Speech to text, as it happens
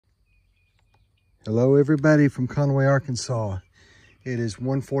Hello everybody from Conway, Arkansas. It is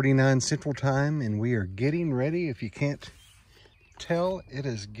 1:49 Central Time and we are getting ready. If you can't tell, it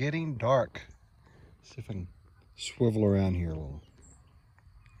is getting dark. See if I can swivel around here a little.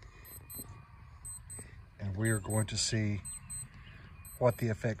 And we are going to see what the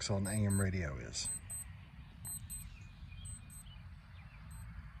effects on AM radio is.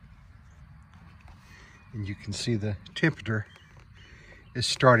 And you can see the temperature is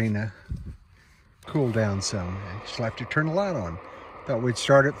starting to cool down some. I just have to turn the light on. Thought we'd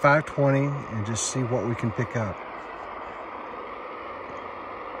start at 520 and just see what we can pick up.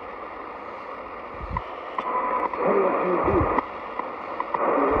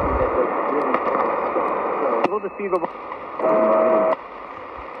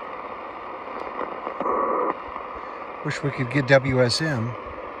 Wish we could get WSM.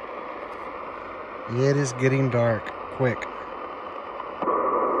 It is getting dark quick.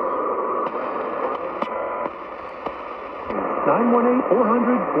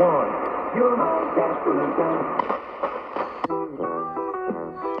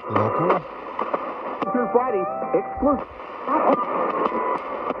 Local. Friday, exclusive.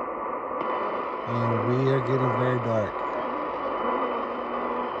 And we are getting very dark.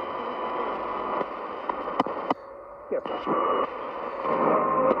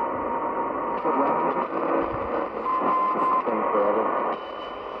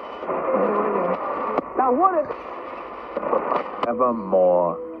 Now what is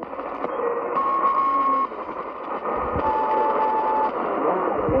evermore?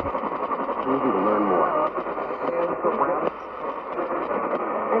 Easy to learn more.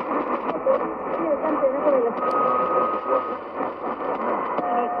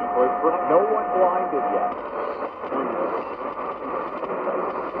 No one blinded yet.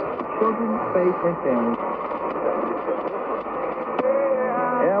 Children, faith, and family.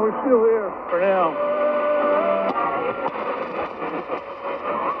 Yeah, we're still here for now.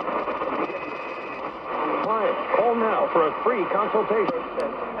 Call now for a free consultation.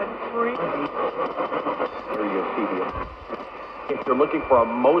 That's free. Here you see here. If you're looking for a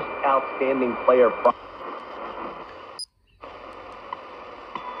most outstanding player.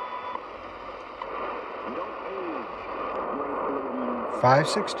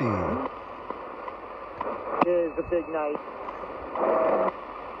 560. It is a big night.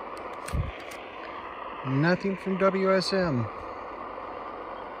 Nothing from WSM.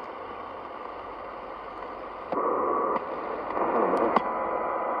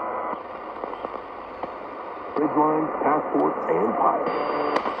 Bridge lines, passports, and pilots.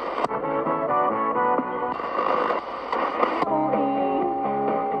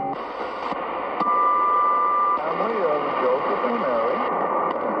 Family of Joseph and Mary.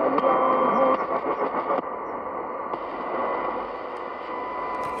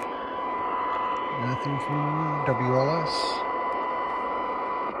 Nothing from WLS.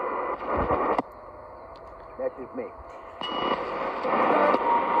 That's just me.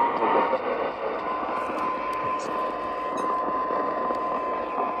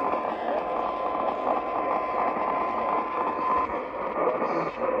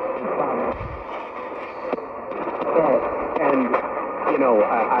 And, you know,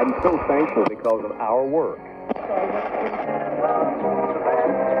 I'm so thankful because of our work.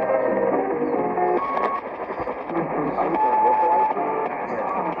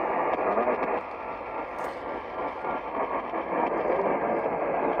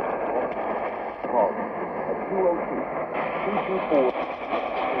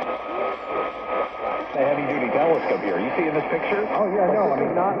 The heavy-duty telescope here. You see in this picture? Oh, yeah, no. I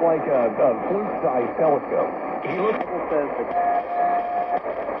mean, not like a flute-sized telescope. He looks...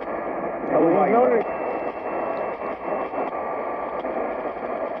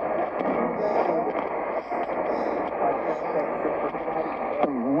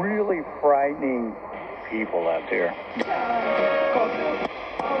 Some really frightening people out there.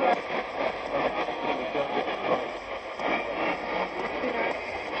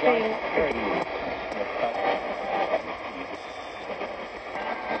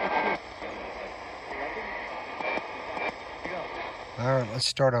 All right, let's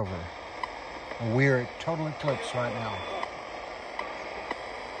start over. We're at total eclipse right now.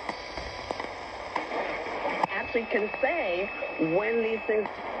 Actually can say when these things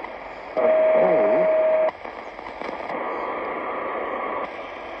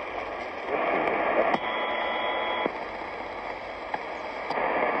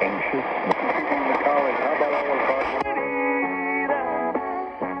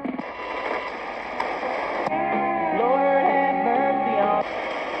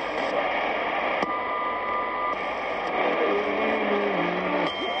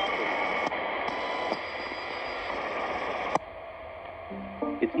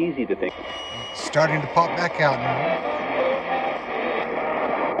it's easy to think. It's starting to pop back out now.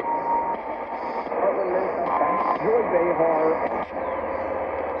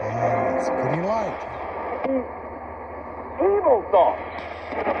 And it's getting light. Evil thoughts.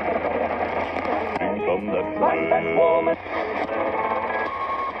 From the that woman.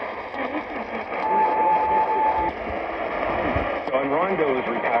 John Rondo is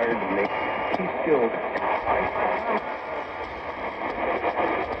retired and he's still.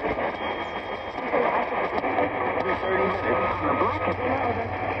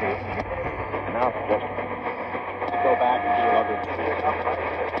 Now just go back and do another.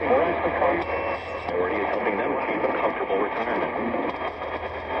 Priority is helping them achieve a comfortable retirement.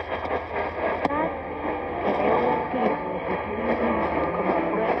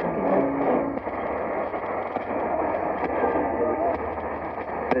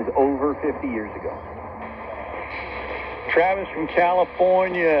 It is over 50 years ago. Travis from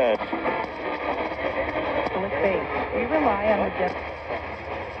California. With faith, we rely on the depth.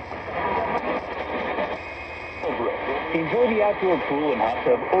 Enjoy the outdoor pool and hot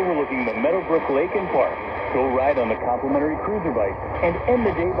tub overlooking the Meadowbrook Lake and Park. Go ride on the complimentary cruiser bike and end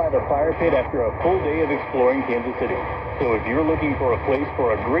the day by the fire pit after a full day of exploring Kansas City. So if you're looking for a place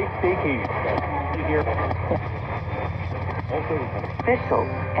for a great staycation, here. Also, Officials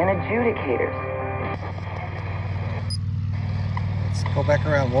and adjudicators. Let's go back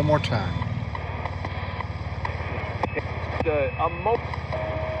around one more time.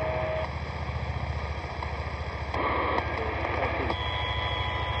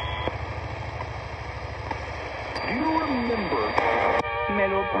 You remember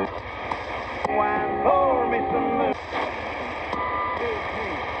Meadowbrook? Oh, Mr.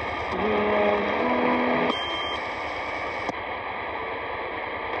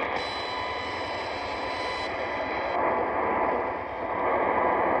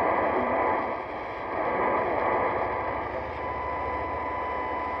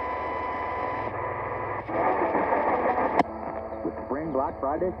 With Spring Black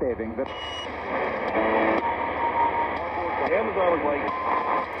Friday savings at Amazon was like.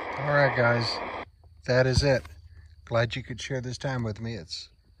 All right, guys, that is it. Glad you could share this time with me. It's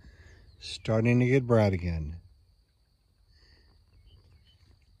starting to get bright again.